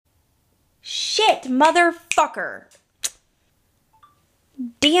Shit, motherfucker.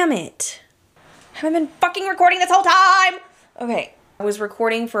 Damn it. Haven't been fucking recording this whole time. Okay. I was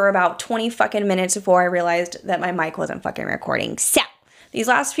recording for about 20 fucking minutes before I realized that my mic wasn't fucking recording. So, these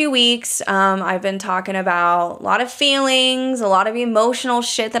last few weeks, I've been talking about a lot of feelings, a lot of emotional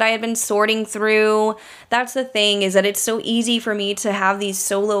shit that I had been sorting through. That's the thing, is that it's so easy for me to have these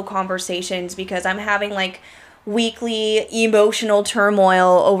solo conversations because I'm having like weekly emotional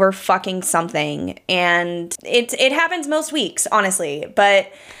turmoil over fucking something. And it happens most weeks, honestly.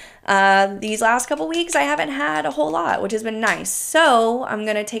 But these last couple weeks, I haven't had a whole lot, which has been nice. So I'm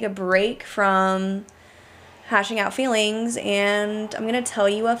going to take a break from hashing out feelings, and I'm going to tell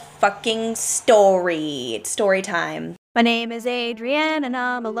you a fucking story. It's story time. My name is Adrienne, and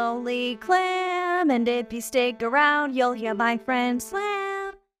I'm a lonely clam. And if you stick around, you'll hear my friend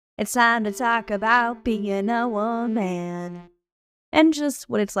slam. It's time to talk about being a woman. And just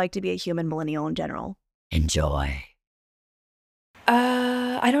what it's like to be a human millennial in general. Enjoy.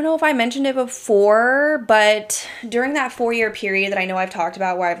 I don't know if I mentioned it before, but during that 4-year period that I know I've talked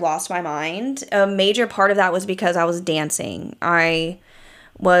about where I've lost my mind, a major part of that was because I was dancing. I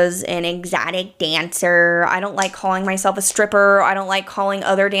was an exotic dancer. I don't like calling myself a stripper. I don't like calling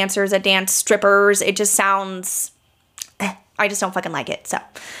other dancers that dance strippers. It just sounds, I just don't fucking like it. So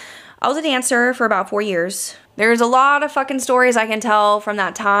I was a dancer for about 4 years. There's a lot of fucking stories I can tell from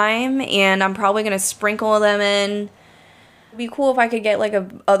that time, and I'm probably going to sprinkle them in. It'd be cool if I could get like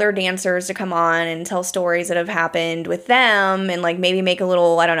other dancers to come on and tell stories that have happened with them and like maybe make a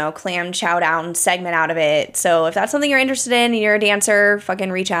little, I don't know, clam chow down segment out of it. So if that's something you're interested in and you're a dancer,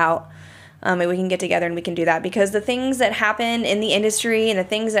 fucking reach out. Maybe we can get together and we can do that, because the things that happen in the industry and the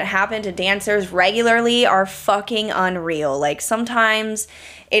things that happen to dancers regularly are fucking unreal. Like sometimes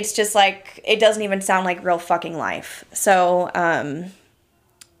it's just like, it doesn't even sound like real fucking life. So, yeah,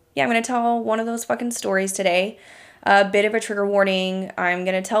 I'm going to tell one of those fucking stories today. A bit of a trigger warning. I'm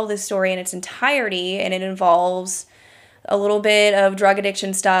going to tell this story in its entirety, and it involves a little bit of drug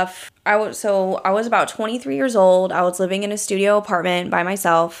addiction stuff. I was about 23 years old. I was living in a studio apartment by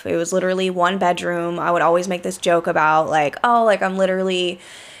myself. It was literally one bedroom. I would always make this joke about like, oh, like I'm literally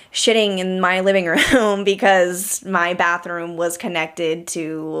shitting in my living room because my bathroom was connected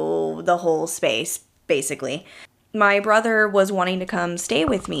to the whole space, basically. My brother was wanting to come stay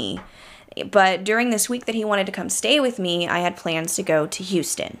with me. But during this week that he wanted to come stay with me, I had plans to go to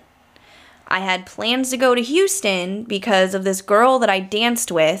Houston. I had plans to go to Houston because of this girl that I danced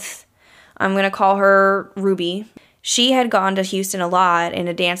with. I'm going to call her Ruby. She had gone to Houston a lot and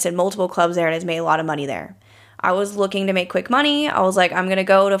had danced at multiple clubs there and has made a lot of money there. I was looking to make quick money. I was like, I'm going to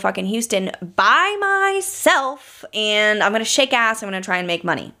go to fucking Houston by myself and I'm going to shake ass. I'm going to try and make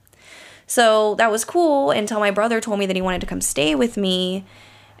money. So that was cool until my brother told me that he wanted to come stay with me.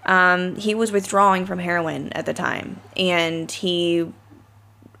 He was withdrawing from heroin at the time, and he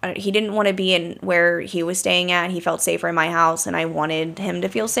didn't want to be in where he was staying at. He felt safer in my house, and I wanted him to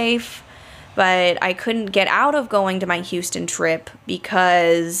feel safe, but I couldn't get out of going to my Houston trip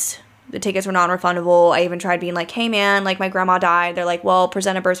because the tickets were non-refundable. I even tried being like, hey man, like my grandma died. They're like, well,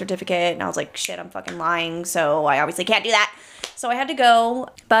 present a birth certificate. And I was like, shit, I'm fucking lying. So I obviously can't do that. So I had to go,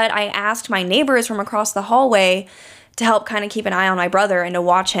 but I asked my neighbors from across the hallway to help kind of keep an eye on my brother and to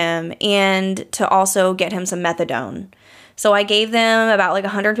watch him and to also get him some methadone. So I gave them about like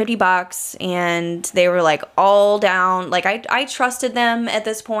 $150 and they were like all down. Like I trusted them at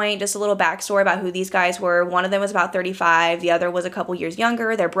this point. Just a little backstory about who these guys were. One of them was about 35. The other was a couple years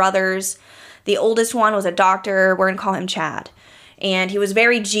younger. They're brothers. The oldest one was a doctor. We're going to call him Chad. And he was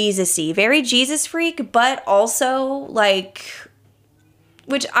very Jesus-y, very Jesus freak, but also like,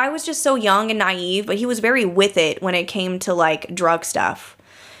 which I was just so young and naive, but he was very with it when it came to like drug stuff.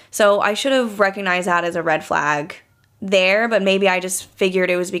 So I should have recognized that as a red flag there, but maybe I just figured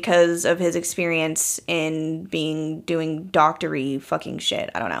it was because of his experience in doing doctory fucking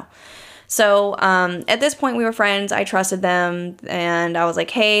shit. I don't know. So at this point we were friends. I trusted them and I was like,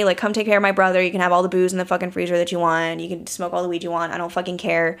 hey, like come take care of my brother. You can have all the booze in the fucking freezer that you want. You can smoke all the weed you want. I don't fucking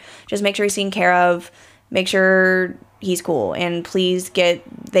care. Just make sure he's taken care of. Make sure he's cool. And please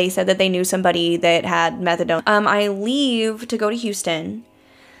they said that they knew somebody that had methadone. I leave to go to Houston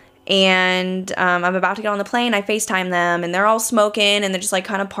and I'm about to get on the plane. I FaceTime them and they're all smoking and they're just like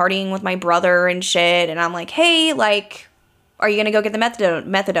kind of partying with my brother and shit. And I'm like, hey, like, are you going to go get the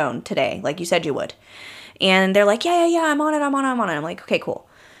methadone today? Like you said you would. And they're like, yeah, I'm on it. I'm like, okay, cool.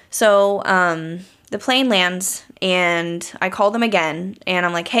 So the plane lands and I call them again and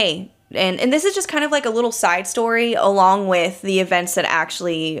I'm like, hey, and this is just kind of like a little side story along with the events that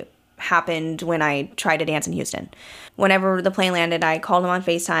actually happened when I tried to dance in Houston. Whenever the plane landed, I called him on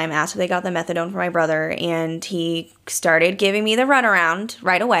FaceTime, asked if they got the methadone for my brother, and he started giving me the runaround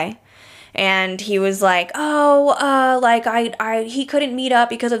right away. And he was like, he couldn't meet up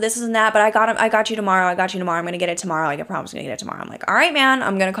because of this and that, but I got you tomorrow, I'm gonna get it tomorrow, I promise I'm gonna get it tomorrow. I'm like, all right, man,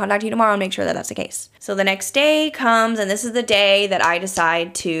 I'm gonna contact you tomorrow and make sure that that's the case. So the next day comes, and this is the day that I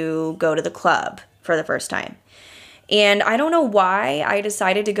decide to go to the club for the first time. And I don't know why I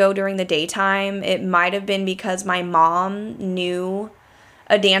decided to go during the daytime. It might have been because my mom knew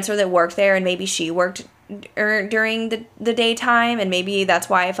a dancer that worked there, and maybe she worked during the daytime, and maybe that's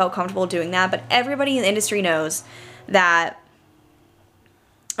why I felt comfortable doing that. But everybody in the industry knows that,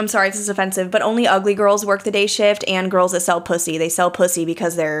 I'm sorry if this is offensive, but only ugly girls work the day shift, and girls that sell pussy. They sell pussy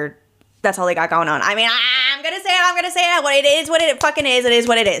because that's all they got going on. I mean, I'm gonna say it. What it fucking is, it is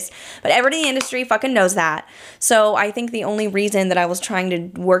what it is. But everybody in the industry fucking knows that. So I think the only reason that I was trying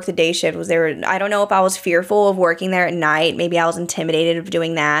to work the day shift was I don't know if I was fearful of working there at night. Maybe I was intimidated of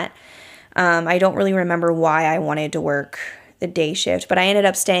doing that. I don't really remember why I wanted to work the day shift, but I ended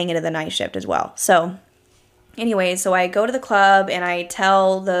up staying into the night shift as well. So anyways, so I go to the club and I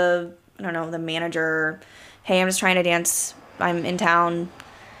tell the manager, hey, I'm just trying to dance. I'm in town.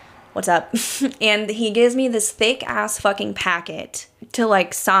 What's up? And he gives me this thick ass fucking packet to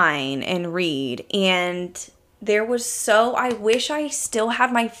like sign and read. And I wish I still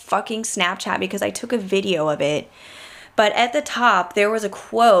had my fucking Snapchat because I took a video of it. But at the top, there was a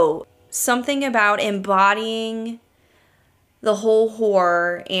quote, something about embodying the whole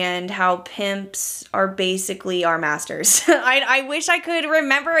whore and how pimps are basically our masters. I wish I could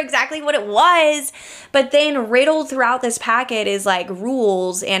remember exactly what it was, but then riddled throughout this packet is like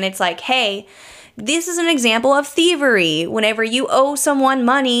rules, and it's like, hey, this is an example of thievery whenever you owe someone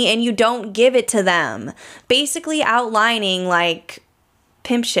money and you don't give it to them. Basically outlining like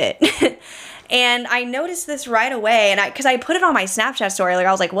pimp shit. And I noticed this right away, and because I put it on my Snapchat story, like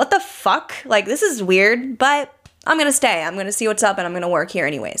I was like, what the fuck? Like, this is weird, but I'm gonna stay. I'm gonna see what's up, and I'm gonna work here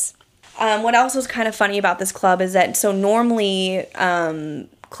anyways. What else was kind of funny about this club is that, so normally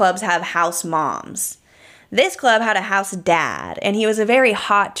clubs have house moms. This club had a house dad, and he was a very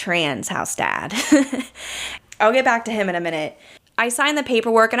hot trans house dad. I'll get back to him in a minute. I signed the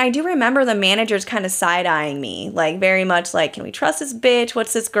paperwork, and I do remember the managers kind of side-eyeing me, like very much like, can we trust this bitch?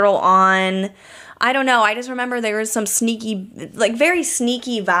 What's this girl on? I don't know. I just remember there was some sneaky, like very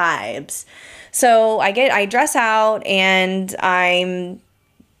sneaky vibes. So I dress out, and I'm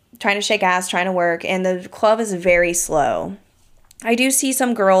trying to shake ass, trying to work, and the club is very slow. I do see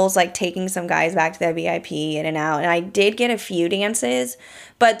some girls like taking some guys back to the VIP in and out, and I did get a few dances,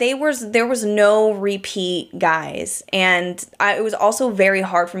 but there was no repeat guys, and it was also very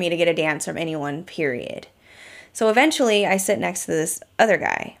hard for me to get a dance from anyone, period. So eventually I sit next to this other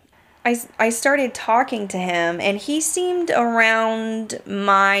guy. I started talking to him, and he seemed around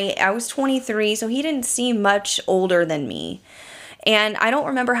I was 23, so he didn't seem much older than me. And I don't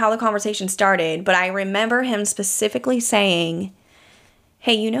remember how the conversation started, but I remember him specifically saying,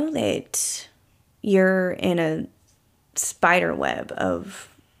 hey, you know that you're in a spider web of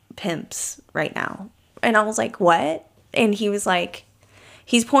pimps right now? And I was like, what? And he was like,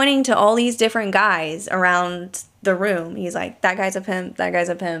 he's pointing to all these different guys around the room. He's like, that guy's a pimp, that guy's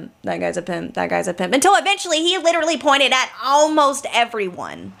a pimp, that guy's a pimp, that guy's a pimp. Until eventually he literally pointed at almost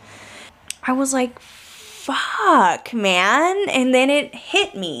everyone. I was like, fuck, man. And then it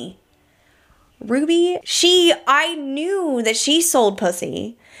hit me. Ruby, I knew that she sold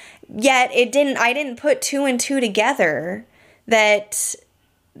pussy, yet I didn't put two and two together that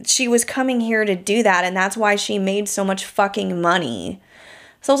she was coming here to do that, and that's why she made so much fucking money.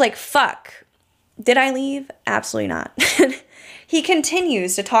 So I was like, fuck. Did I leave? Absolutely not. He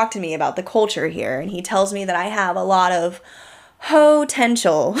continues to talk to me about the culture here, and he tells me that I have a lot of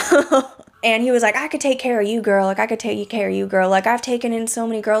potential. And he was like, I could take care of you, girl. Like, I could take care of you, girl. Like, I've taken in so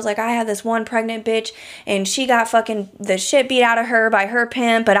many girls. Like, I had this one pregnant bitch, and she got fucking the shit beat out of her by her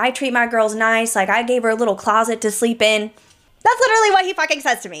pimp, but I treat my girls nice. Like, I gave her a little closet to sleep in. That's literally what he fucking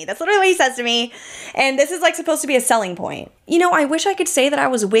says to me. That's literally what he says to me. And this is, like, supposed to be a selling point. You know, I wish I could say that I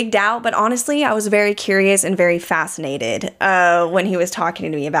was wigged out, but honestly, I was very curious and very fascinated when he was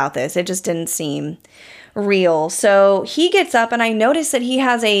talking to me about this. It just didn't seem real. So he gets up, and I notice that he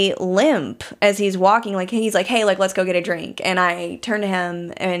has a limp as he's walking. Like, he's like, hey, like, let's go get a drink. And I turn to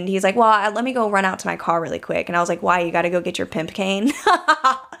him, and he's like, well, let me go run out to my car really quick. And I was like, why? You got to go get your pimp cane?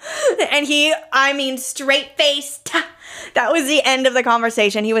 And straight faced. That was the end of the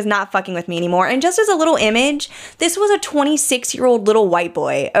conversation. He was not fucking with me anymore. And just as a little image, this was a 26-year-old little white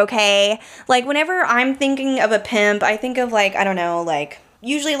boy, okay? Like, whenever I'm thinking of a pimp, I think of, like, I don't know, like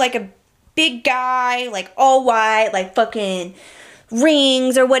usually like a big guy, like all white, like fucking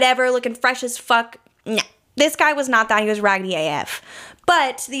rings or whatever, looking fresh as fuck. Nah, this guy was not that. He was raggedy AF.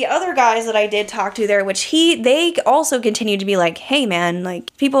 But the other guys that I did talk to there, they also continued to be like, hey man,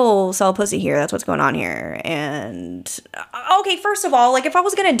 like, people sell pussy here. That's what's going on here. And, okay, first of all, like, if I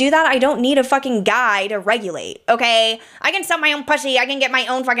was gonna do that, I don't need a fucking guy to regulate, okay? I can sell my own pussy. I can get my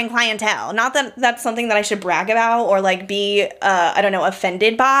own fucking clientele. Not that that's something that I should brag about or, like, be, I don't know,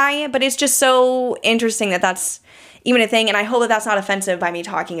 offended by. But it's just so interesting that that's even a thing. And I hope that that's not offensive by me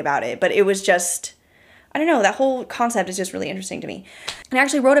talking about it. But it was just... I don't know, that whole concept is just really interesting to me. And I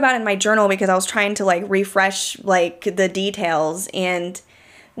actually wrote about it in my journal because I was trying to like refresh like the details, and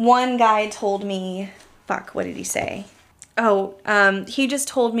one guy told me, fuck, what did he say? Oh, he just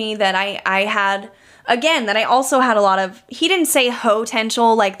told me that I had, again, that I also had a lot of, he didn't say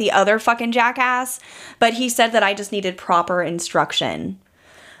potential like the other fucking jackass, but he said that I just needed proper instruction.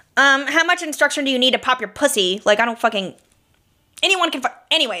 How much instruction do you need to pop your pussy? Like, I don't fucking... Anyone can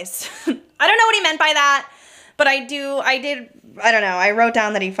anyways, I don't know what he meant by that, but I don't know. I wrote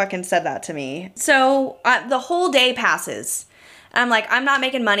down that he fucking said that to me. So the whole day passes. I'm like, I'm not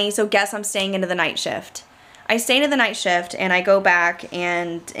making money, so guess I'm staying into the night shift. I stay into the night shift, and I go back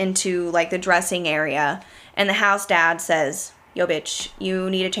and into like the dressing area, and the house dad says, yo bitch, you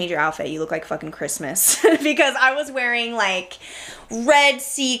need to change your outfit. You look like fucking Christmas. Because I was wearing like red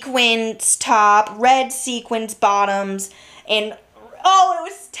sequins top, red sequins bottoms, and oh,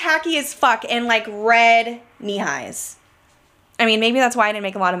 it was tacky as fuck, and like red knee highs. I mean, maybe that's why I didn't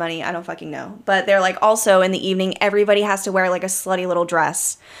make a lot of money. I don't fucking know. But they're like, also in the evening, everybody has to wear like a slutty little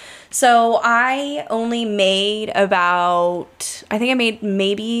dress. So I only made about, I think I made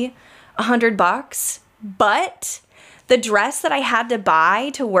maybe $100, but the dress that I had to buy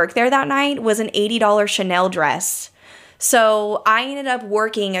to work there that night was an $80 Chanel dress. So I ended up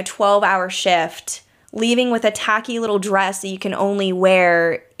working a 12-hour shift, leaving with a tacky little dress that you can only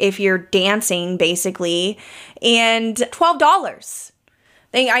wear if you're dancing, basically, and $12.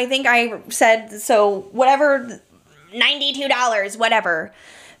 I think I said, so whatever, $92, whatever.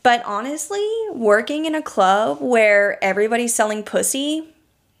 But honestly, working in a club where everybody's selling pussy,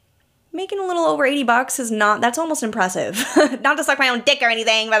 making a little over $80 is that's almost impressive. Not to suck my own dick or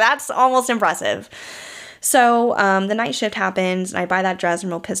anything, but that's almost impressive. So the night shift happens, and I buy that dress. I'm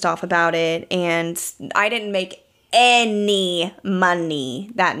real pissed off about it, and I didn't make any money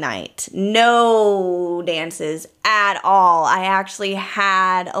that night. No dances at all. I actually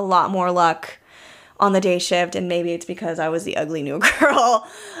had a lot more luck on the day shift, and maybe it's because I was the ugly new girl.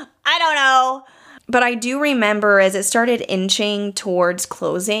 I don't know. But I do remember as it started inching towards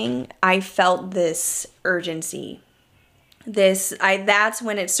closing, I felt this urgency. That's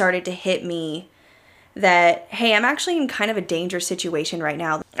when it started to hit me that, hey, I'm actually in kind of a dangerous situation right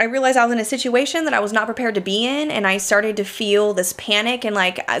now. I realized I was in a situation that I was not prepared to be in, and I started to feel this panic and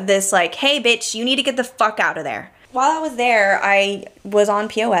like this like, hey bitch, you need to get the fuck out of there. While I was there, I was on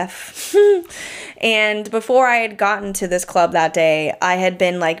POF. And before I had gotten to this club that day, I had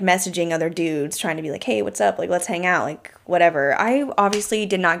been like messaging other dudes trying to be like, hey, what's up? Like, let's hang out, like whatever. I obviously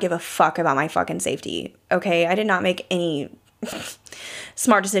did not give a fuck about my fucking safety. Okay, I did not make any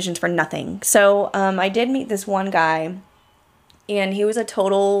smart decisions for nothing. So I did meet this one guy, and he was a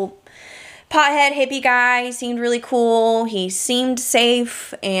total pothead hippie guy. He seemed really cool. He seemed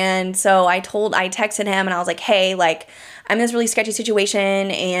safe. And so I texted him, and I was like, hey, like, I'm in this really sketchy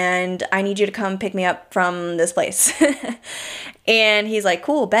situation, and I need you to come pick me up from this place. And he's like,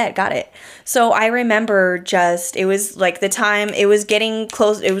 cool, bet, got it. So I remember it was like the time, it was getting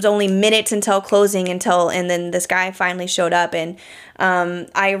close, it was only minutes until closing and then this guy finally showed up, and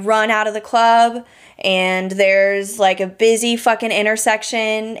I run out of the club, and there's like a busy fucking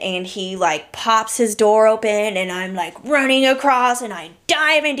intersection, and he like pops his door open, and I'm like running across, and I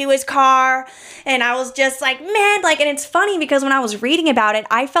dive into his car, and I was just like, man, like, and it's funny because when I was reading about it,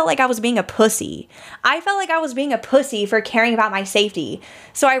 I felt like I was being a pussy. I felt like I was being a pussy for caring about my safety.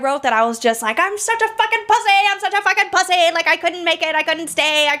 So I wrote that I was just like, I'm such a fucking pussy, I'm such a fucking pussy, like I couldn't make it, I couldn't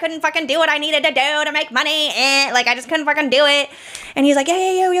stay, I couldn't fucking do what I needed to do to make money, like I just couldn't fucking do it. And he's like,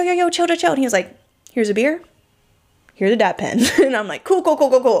 yo, chill, and he was like, here's a beer, here's a dab pen. And I'm like, cool.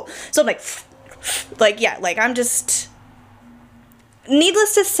 So I'm like, yeah, like I'm just,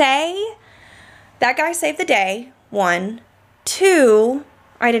 needless to say, that guy saved the day, 1. 2,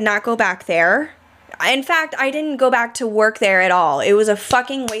 I did not go back there. In fact, I didn't go back to work there at all. It was a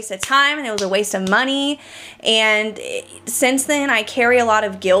fucking waste of time, and it was a waste of money. And since then, I carry a lot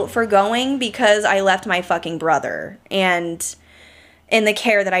of guilt for going because I left my fucking brother and in the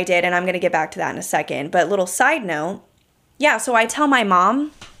care that I did, and I'm going to get back to that in a second. But little side note, yeah, so I tell my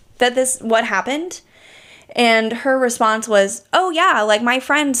mom that what happened. And her response was, oh yeah, like my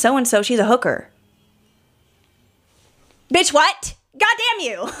friend so-and-so, she's a hooker. Bitch, what? God damn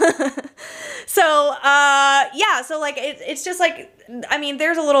you. So, yeah, so like, it's just like, I mean,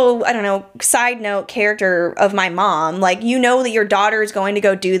 there's a little, I don't know, side note character of my mom. Like, you know that your daughter is going to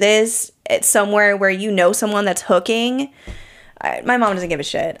go do this at somewhere where you know someone that's hooking. My mom doesn't give a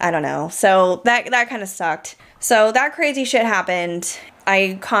shit. I don't know. So that kind of sucked. So that crazy shit happened.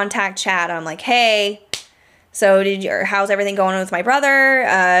 I contact Chad. I'm like, hey, so how's everything going with my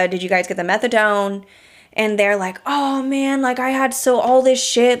brother? Did you guys get the methadone? And they're like, oh man, like I had all this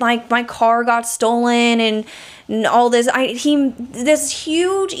shit, like my car got stolen and all this, this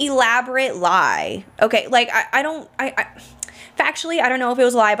huge elaborate lie. Okay, like factually, I don't know if it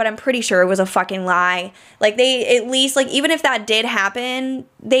was a lie, but I'm pretty sure it was a fucking lie. Like they, at least, like even if that did happen,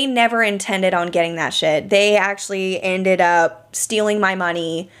 they never intended on getting that shit. They actually ended up stealing my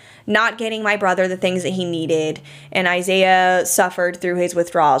money, not getting my brother the things that he needed, and Isaiah suffered through his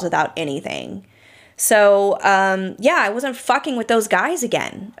withdrawals without anything. So, yeah, I wasn't fucking with those guys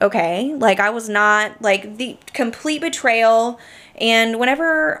again, okay? Like, I was not, like, the complete betrayal. And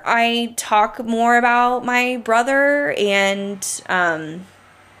whenever I talk more about my brother and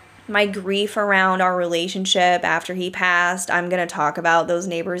my grief around our relationship after he passed, I'm going to talk about those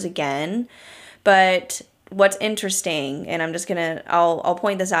neighbors again. But what's interesting, and I'm just going to, I'll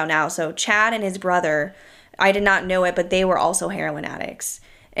point this out now. So, Chad and his brother, I did not know it, but they were also heroin addicts.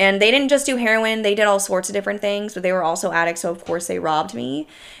 And they didn't just do heroin, they did all sorts of different things, but they were also addicts, so of course they robbed me.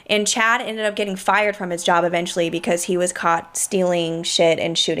 And Chad ended up getting fired from his job eventually because he was caught stealing shit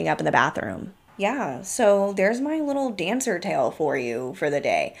and shooting up in the bathroom. Yeah, so there's my little dancer tale for you for the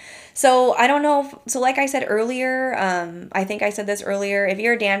day. So I don't know, so like I said earlier, I think I said this earlier, if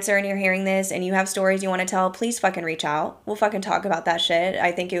you're a dancer and you're hearing this and you have stories you want to tell, please fucking reach out. We'll fucking talk about that shit.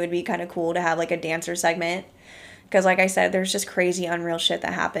 I think it would be kind of cool to have like a dancer segment. Because like I said, there's just crazy, unreal shit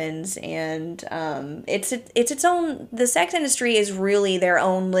that happens. And it's its own, the sex industry is really their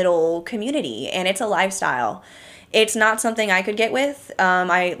own little community. And it's a lifestyle. It's not something I could get with.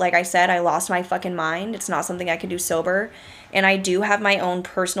 Like I said, I lost my fucking mind. It's not something I could do sober. And I do have my own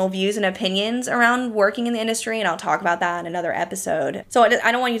personal views and opinions around working in the industry. And I'll talk about that in another episode. So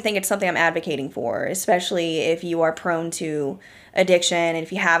I don't want you to think it's something I'm advocating for. Especially if you are prone to addiction. And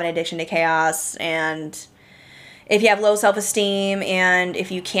if you have an addiction to chaos. And if you have low self-esteem and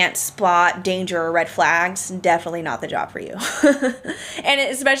if you can't spot danger or red flags, definitely not the job for you. And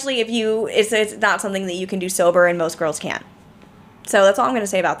especially if it's not something that you can do sober, and most girls can't. So that's all I'm going to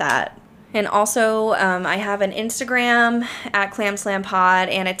say about that. And also, I have an Instagram at Clam Slam Pod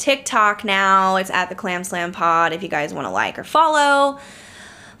and a TikTok now. It's at the Clam Slam Pod if you guys want to like or follow.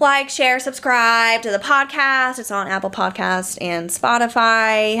 Like, share, subscribe to the podcast. It's on Apple Podcasts and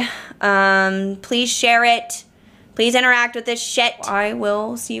Spotify. Please share it. Please interact with this shit. I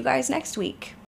will see you guys next week.